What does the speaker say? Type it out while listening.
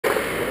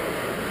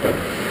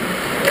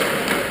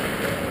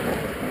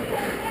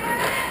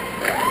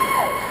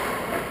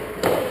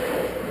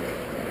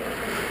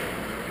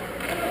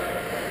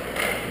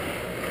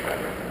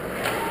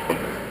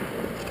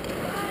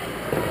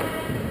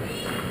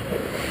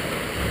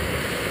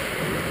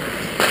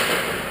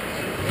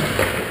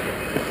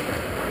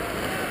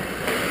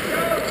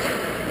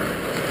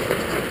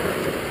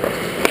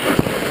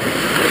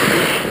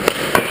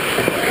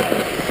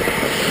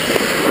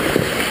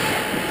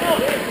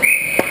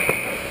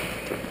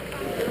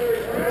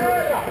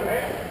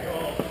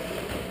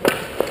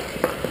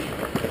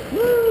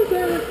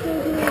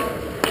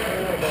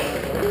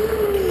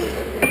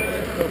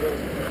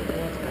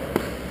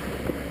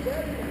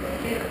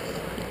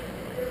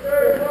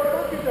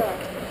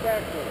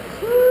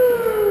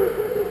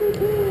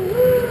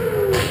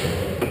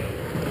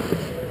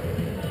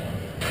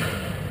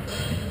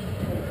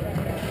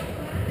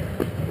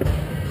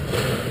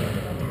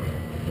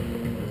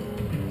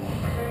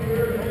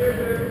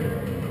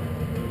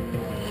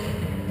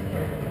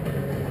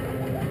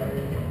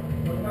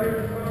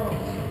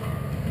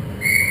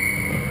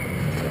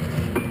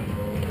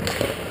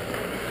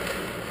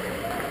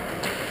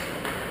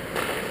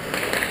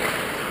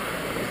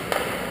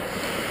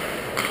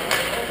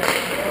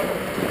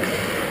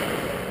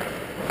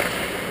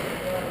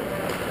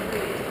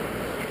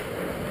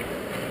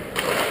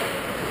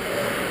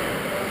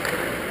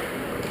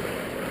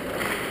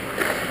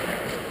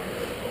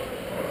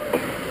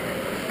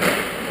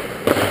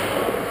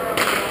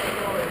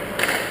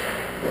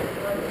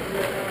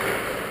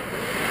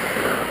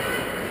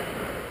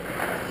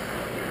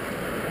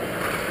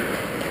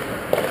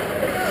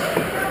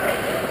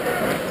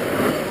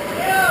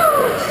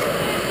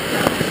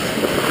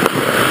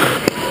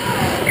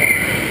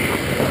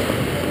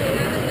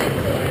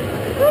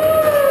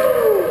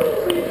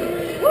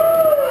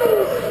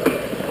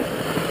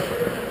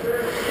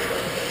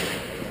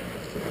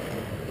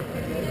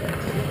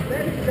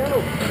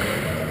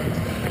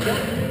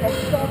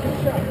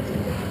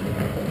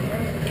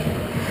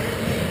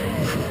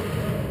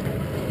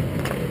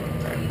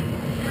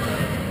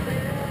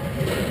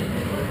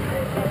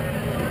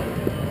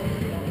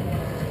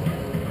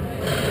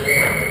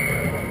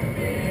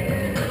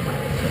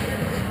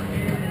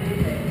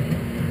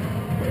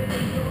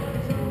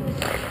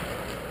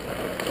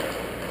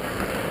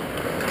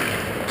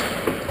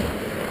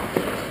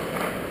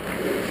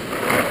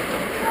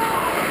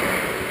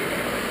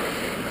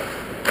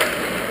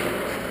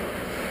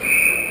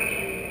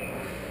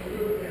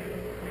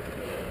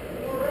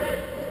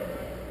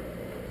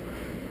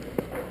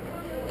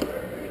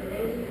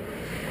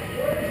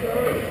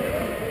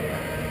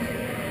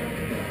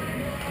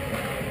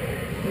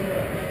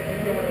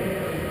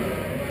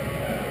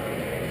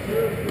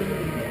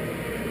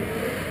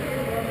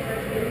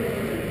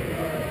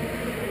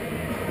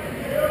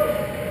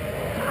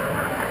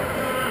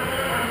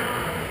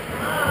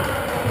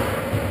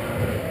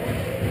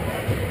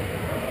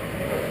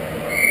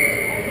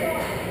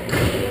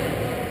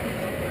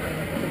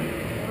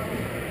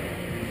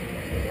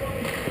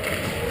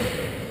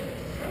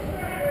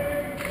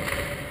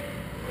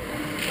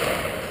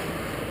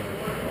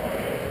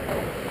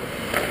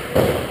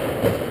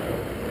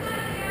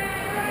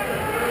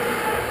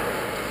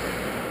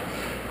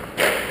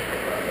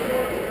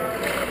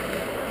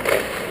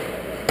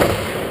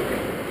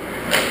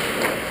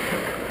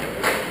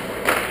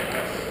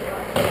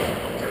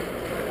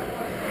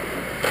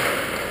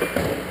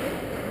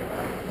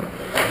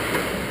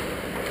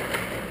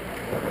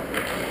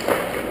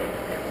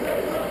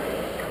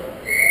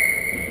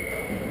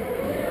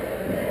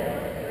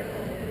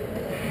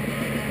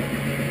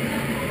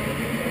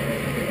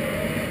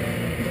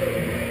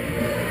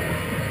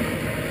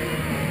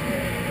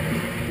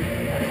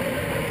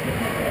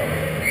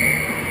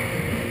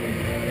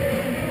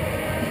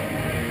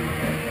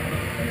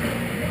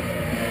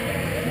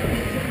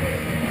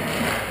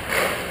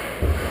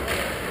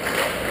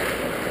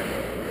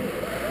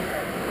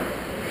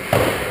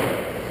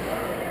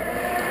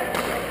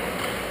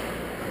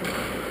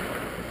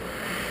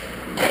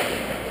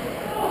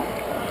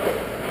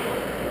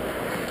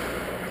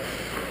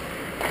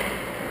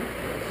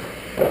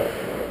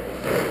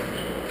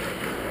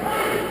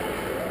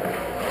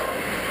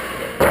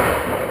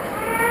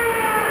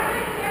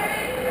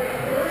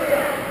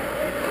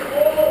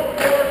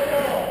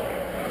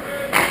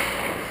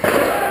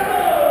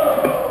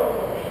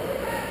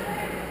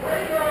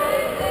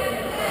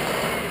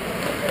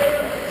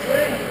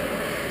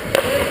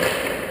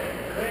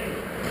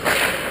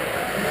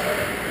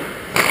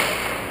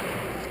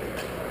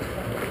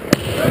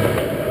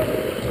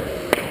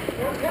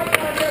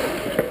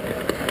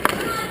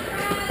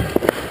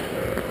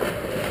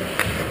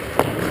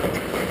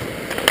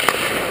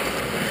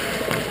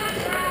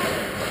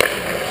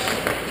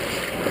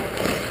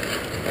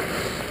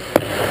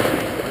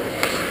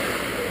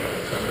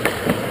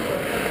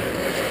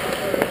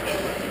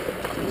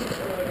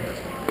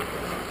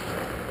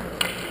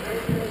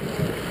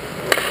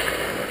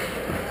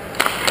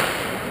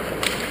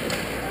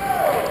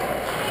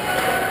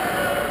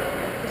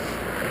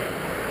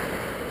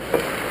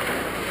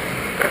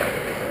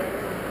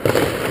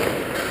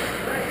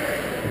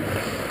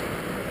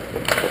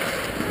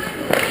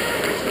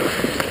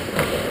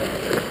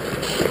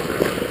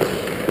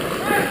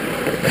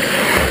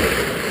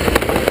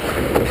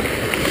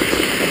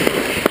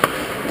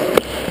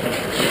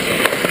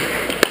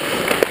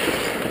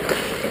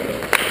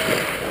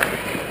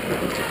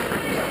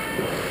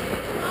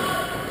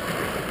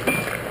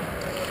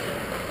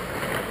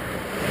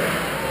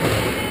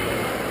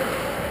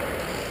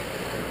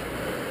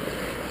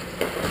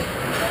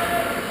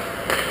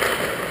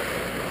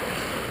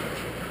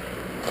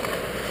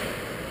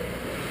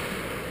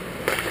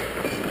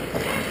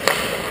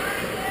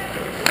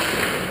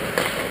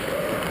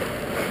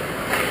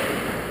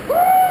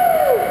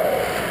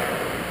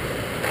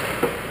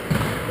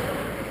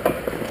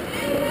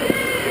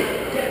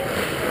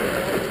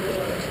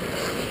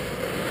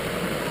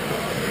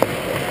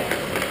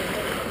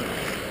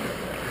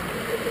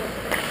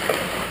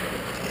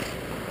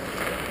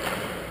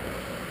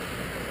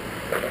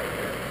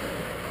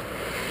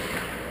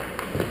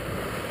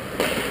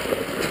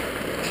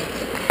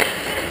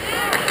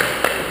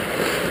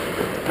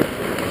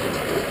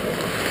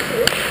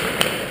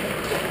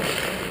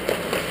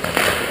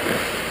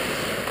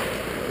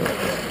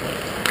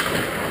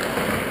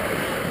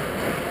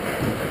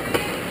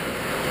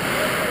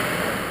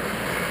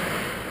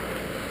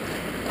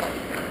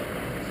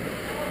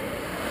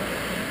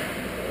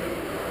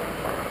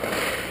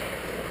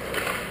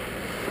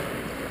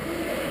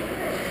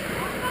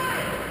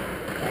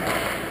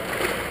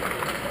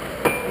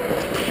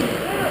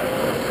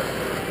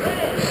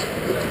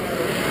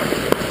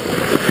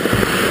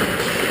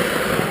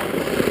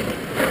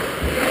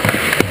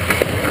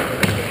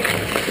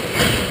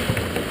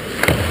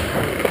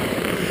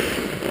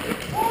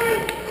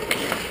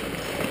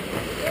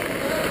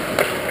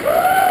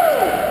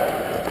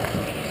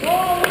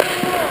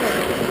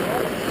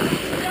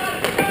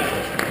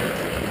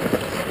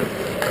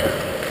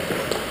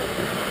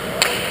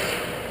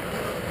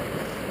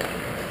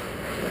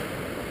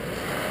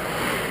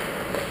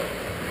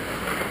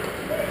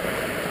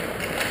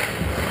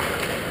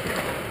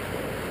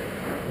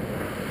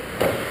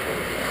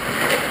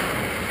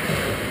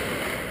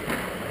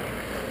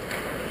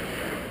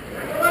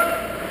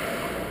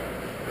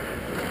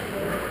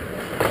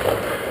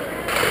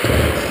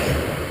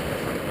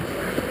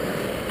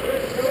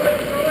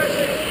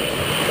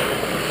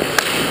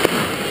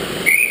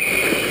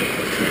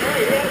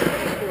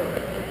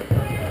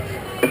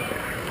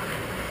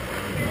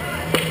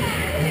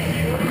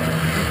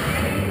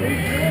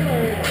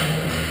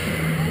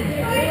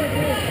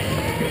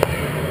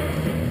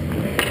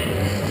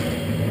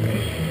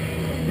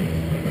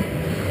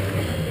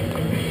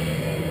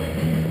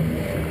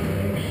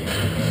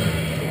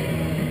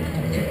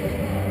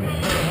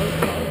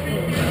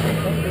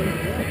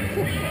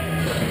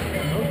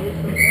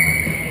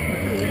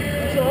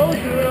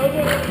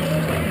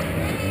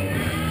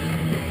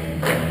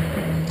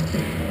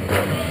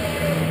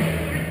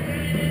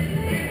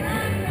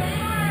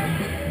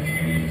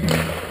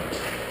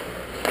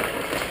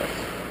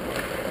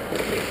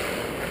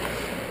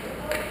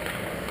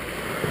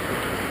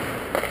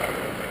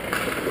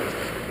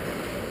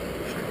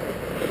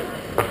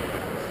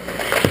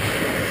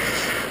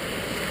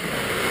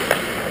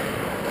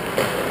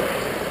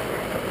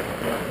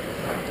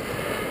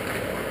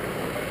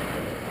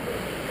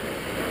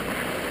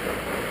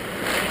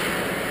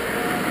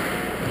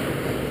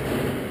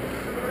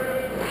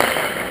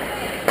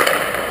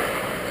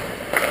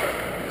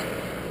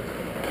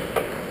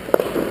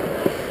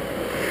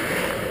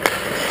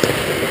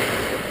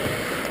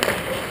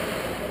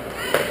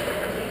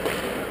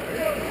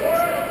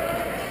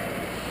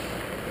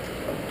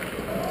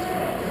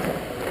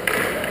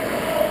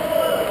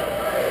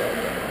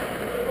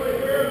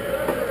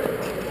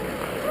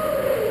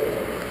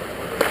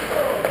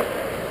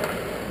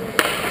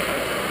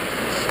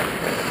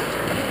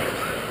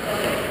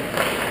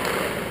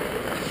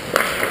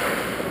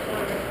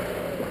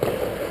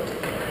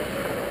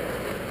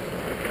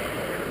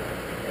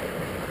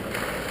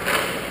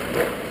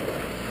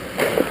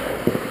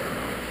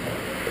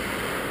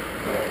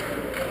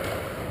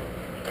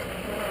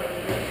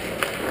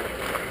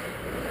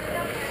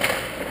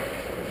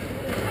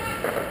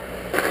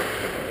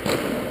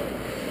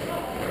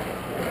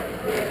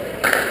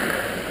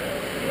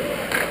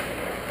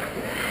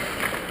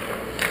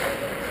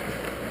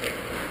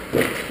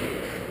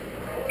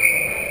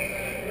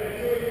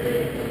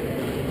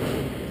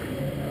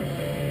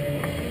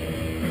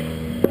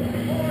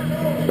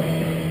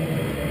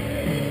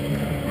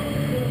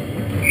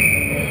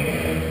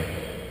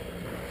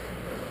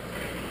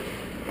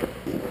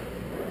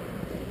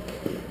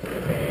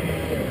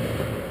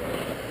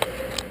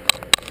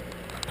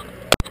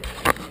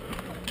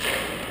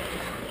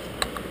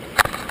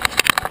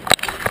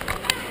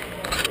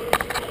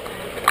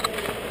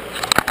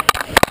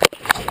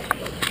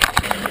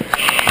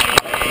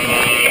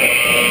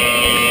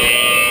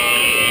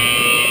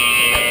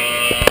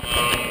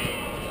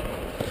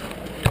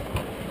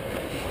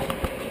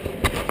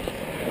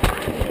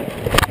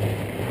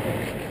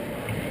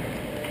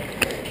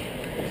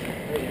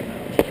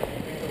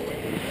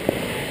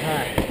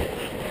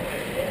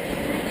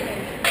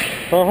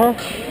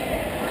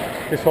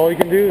Just all you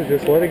can do is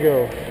just let it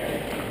go.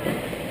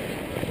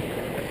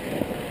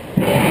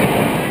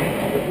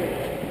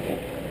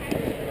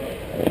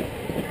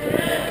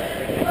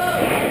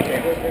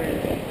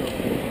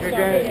 Good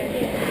guys.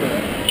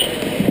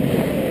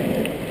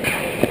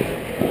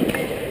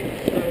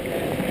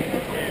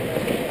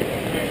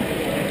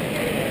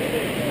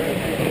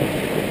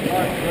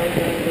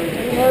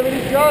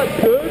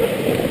 shots, dude.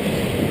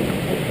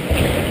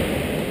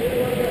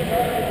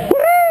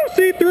 Woo!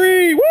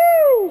 C3!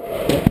 Woo!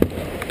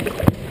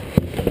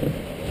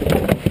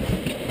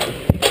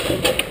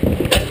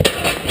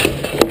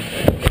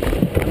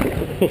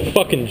 What a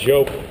fucking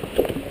joke.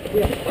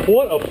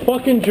 What a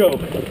fucking joke.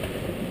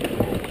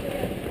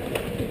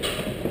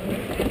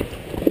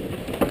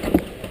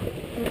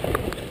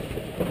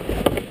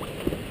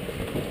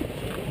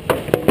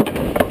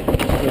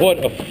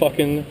 What a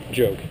fucking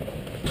joke.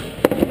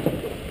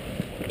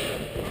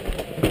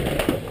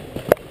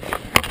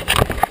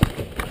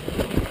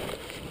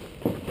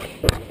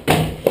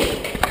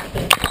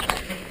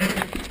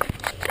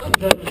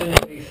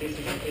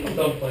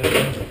 Don't play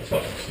that. It's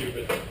fucking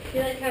stupid. You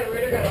like how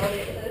Ritter got all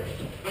the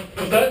assists?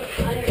 What's that?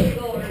 I never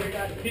go Ritter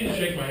got. He didn't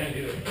shake my hand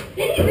either.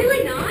 Did he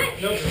really not?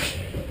 Nope.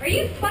 Are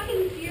you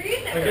fucking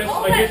serious?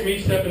 I guess me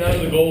stepping out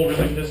of the goal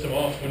really pissed him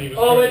off when he was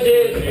Oh, trying it to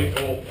did. score the 8th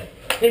goal.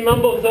 He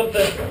mumbled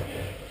something.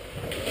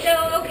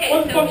 So, okay,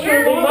 What the fuck so should I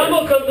He bother?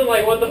 mumbled something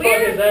like, what the fuck is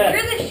we're that?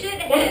 the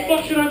shitheads. What the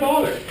fuck should I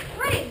bother?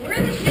 Right,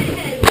 we're the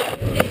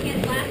shitheads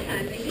against last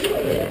time, but you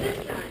were good this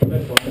time.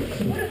 That's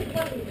fine. What a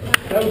fucking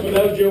class. That was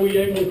without Joey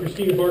Yang and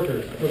Christina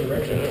Barker, for the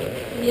record.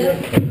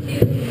 Yep, two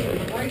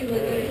arguably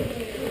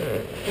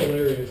good.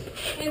 Hilarious.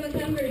 Hey, what's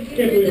number? Did Can't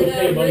you believe hear we're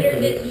paying that money Ritter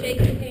for didn't shake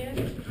his hand?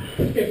 I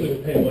can't believe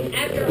we're paying money.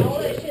 After all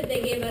that shit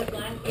they gave us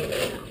last year,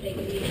 they're not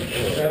shaking his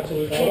hand.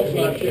 Absolutely. It's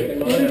not shaking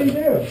my What did he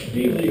hand. do?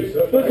 D-League.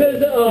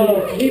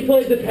 Because he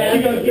played the pass.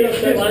 You got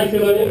pissed that because last I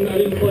goal.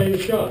 didn't play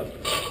his shot.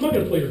 I'm not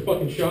gonna play your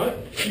fucking shot.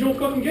 You don't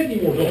fucking get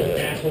any more goals,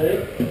 asshole.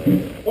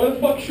 Why the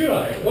fuck should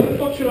I? Why the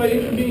fuck should I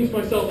inconvenience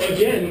myself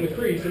again in the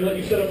crease and let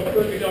you set up a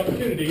perfect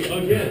opportunity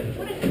again?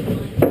 What a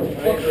fun.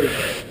 I agree.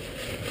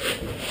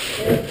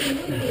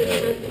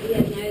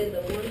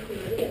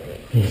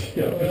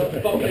 Yeah,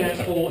 fucking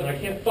asshole, and I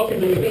can't fucking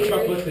believe that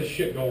Chuck lets this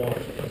shit go on.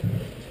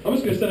 I'm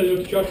just gonna send a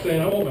note to Chuck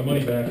saying I want my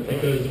money back,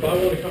 because if I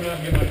want to come out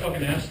and get my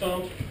fucking ass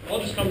stomped, I'll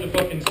just come to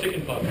fucking stick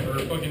and puck or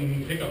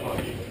fucking pickup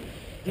hockey.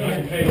 And I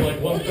can pay like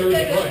 1/3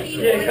 the price.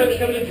 Yeah,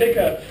 come to pick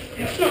up.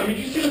 It's not. I mean,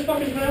 did you see the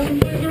fucking passing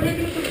plays? They're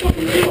making us a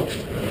fucking joke.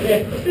 Yeah.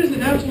 It is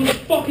an absolute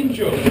fucking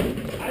joke.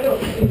 I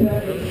don't see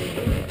that.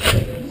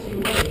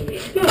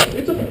 It's not.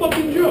 It's a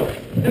fucking joke.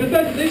 And the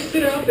fact that they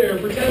sit out there and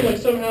pretend like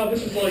somehow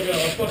this is like a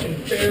fucking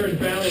fair and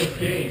balanced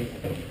game.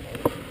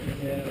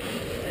 Yeah.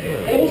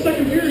 The whole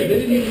second period, they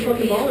didn't even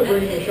fucking bother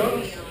bringing the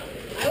shots.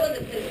 I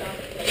wasn't pissed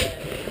off at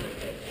that.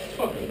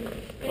 Fucking.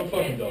 I'm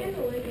fucking done.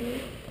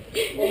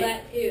 Well,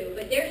 that too.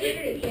 But they're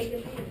eager to shake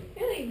his hand.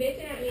 They're like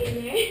bitching at me in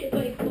there. It's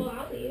like, well,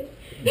 I'll leave.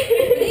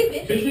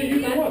 They Bitching at you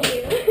for what?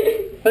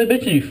 What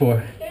bitch are you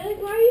for? They're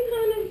like, why are you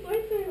calling them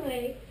sportsmen?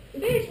 Like,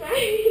 bitch, why are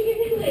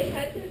you like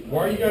touching? Why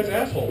are you guys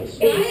assholes?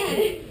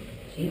 Why?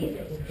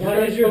 Why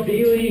is your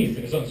B-League?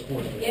 It's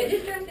unsportsmanlike. Yeah,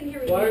 just dress in here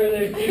with Why you. are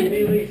there two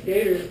B-League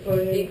skaters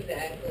playing?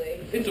 Exactly.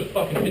 It's a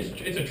fucking,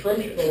 it's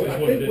atrocious. Well, Is I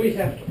what it think we is.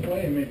 have to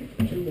play maybe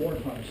 2 more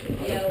times.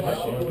 Yeah,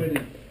 well.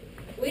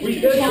 We We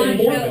should should just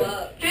do more of show it.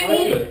 up. I I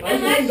mean, should. I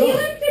unless should she go.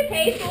 wants to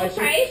pay full I should-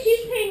 price,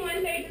 she's paying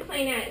 1/3 to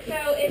play net. So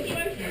if she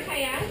wants to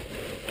kayak,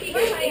 she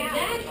can kayak.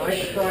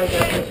 I tried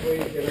that this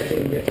week and I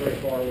didn't get very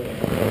far with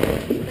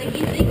it. Like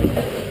you think about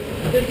it.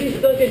 Because he's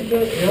stuck in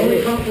Chuck's The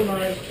only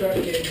compromise Chuck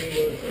gave me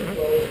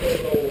was the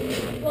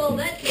goal. Well,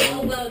 that's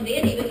all well and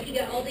dandy, but he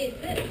got all the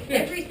assists. Yeah.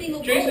 Every single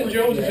goal. Jason was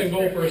Jones is assist in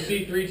goal for a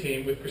him. C3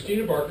 team with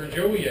Christina Barker,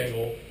 Joey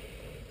Yangle,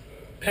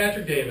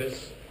 Patrick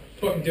Davis,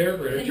 fucking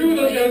Derek Ritter. 2 of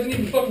those guys didn't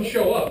even fucking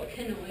show up.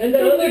 And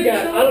the other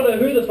guy, I don't know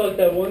who the fuck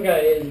that one guy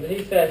is, but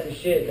he's fast as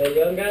shit. That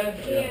young guy?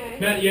 Yeah.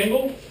 Matt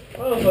Yangle, I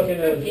don't fucking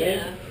know his Yeah.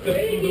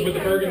 name. with the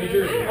burgundy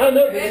jersey. I don't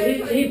know,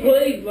 but he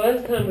played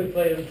last time we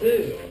played him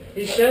too.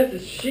 He's fast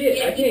as shit.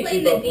 Yeah, I he can't played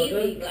keep the up with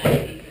D-League him. last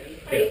season.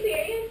 Are you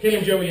serious? Him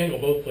and Joey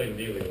Yangle both played in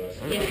D-League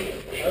last year.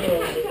 Yeah. I don't know,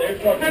 but they're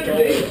fucking Patrick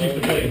Davis used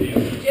to play in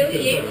D-League. Joey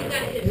Yangle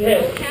got his Yeah.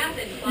 whole cap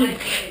in 5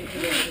 games.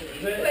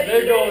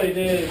 Their goalie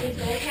did.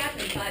 His whole cap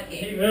in 5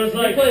 games. It was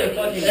like played a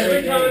fucking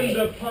every great time game.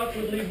 the puck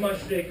would leave my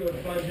stick, it would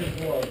find his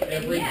glove.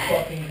 Every Yeah,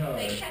 fucking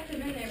They time. kept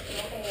him in there for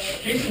the whole.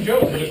 Jason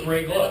Jones is a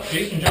great glove.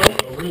 Jason Jones is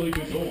a really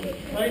good goalie.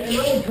 Like, and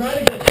I would try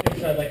to get stick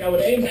side. Like I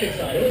would aim stick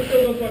side. It would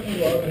still go fucking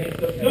glove, and he'd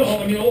still catch. No,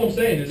 I mean, all I'm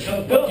saying is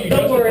how the fuck do you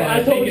Don't worry, justify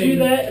I told taking... you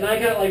that, and I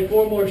got like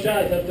 4 more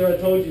shots after I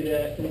told you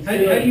that. And How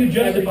still, do you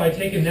justify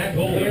taking that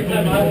goalie every and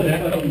time putting I him in would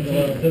that fucking fucking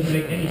glove? Doesn't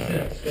make any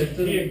sense.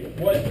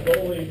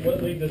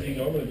 What league does he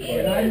normally Yeah, play?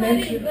 And I but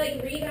mentioned-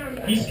 like rebound.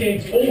 He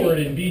skates forward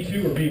in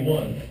B2 or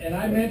B1. And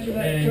I mentioned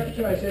that to Chuck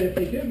too. I said, if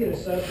they do get a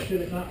sub,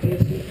 should it not be a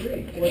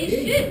C3? Or It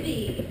D? should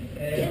be.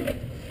 And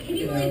Can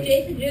you believe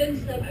Jason Jones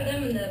subbed for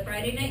them in the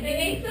Friday night And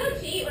they game? still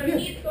cheat when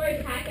he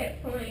scores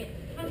packet points.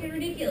 Fucking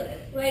ridiculous.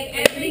 Like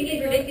I every think it's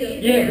single ridiculous.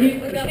 season.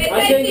 Yeah, It's I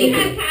like think he he-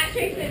 has hat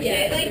tricks and Yeah,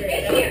 shit. Like true.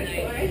 this That year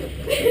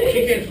was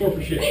She can't score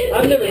for shit.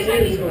 I've never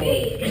seen him score.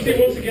 You see,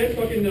 once again,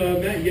 fucking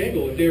Matt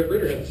Yangle and Derek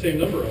Ritter had the same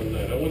number on the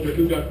night. I wonder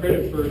who got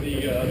credit for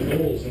the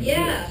goals and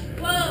Yeah. assists.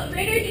 Well,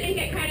 Ritter didn't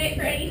get credit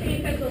for anything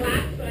except the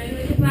last one,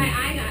 which is why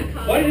I got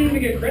called. Why did he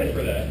even get credit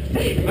for that?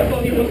 I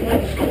thought he wasn't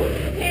on the score.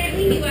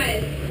 Apparently he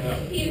was. Oh.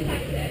 He was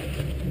Texas.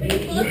 But he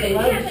He's looked, he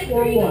allowed had to like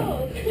score 3 one.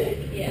 goals.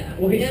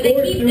 Well, he No,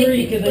 scored keep- 3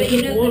 keep because they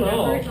putting took up one the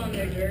off. numbers on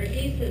their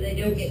jerseys so they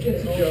don't get to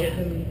It's the a goal joke. cap.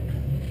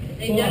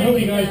 They've Well, I done it hope you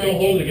with, guys don't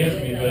hold it Yankees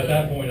against me, with, but at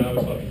that point, I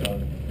was fucking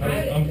done.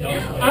 I'm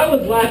done. I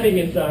was laughing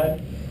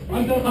inside.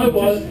 I'm done. I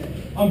was.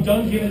 I'm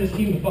done giving this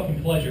team the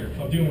fucking pleasure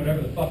of doing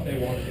whatever the fuck they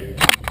want to do.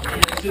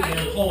 Sitting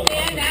there calling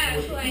Stand off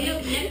up the so I I know know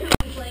next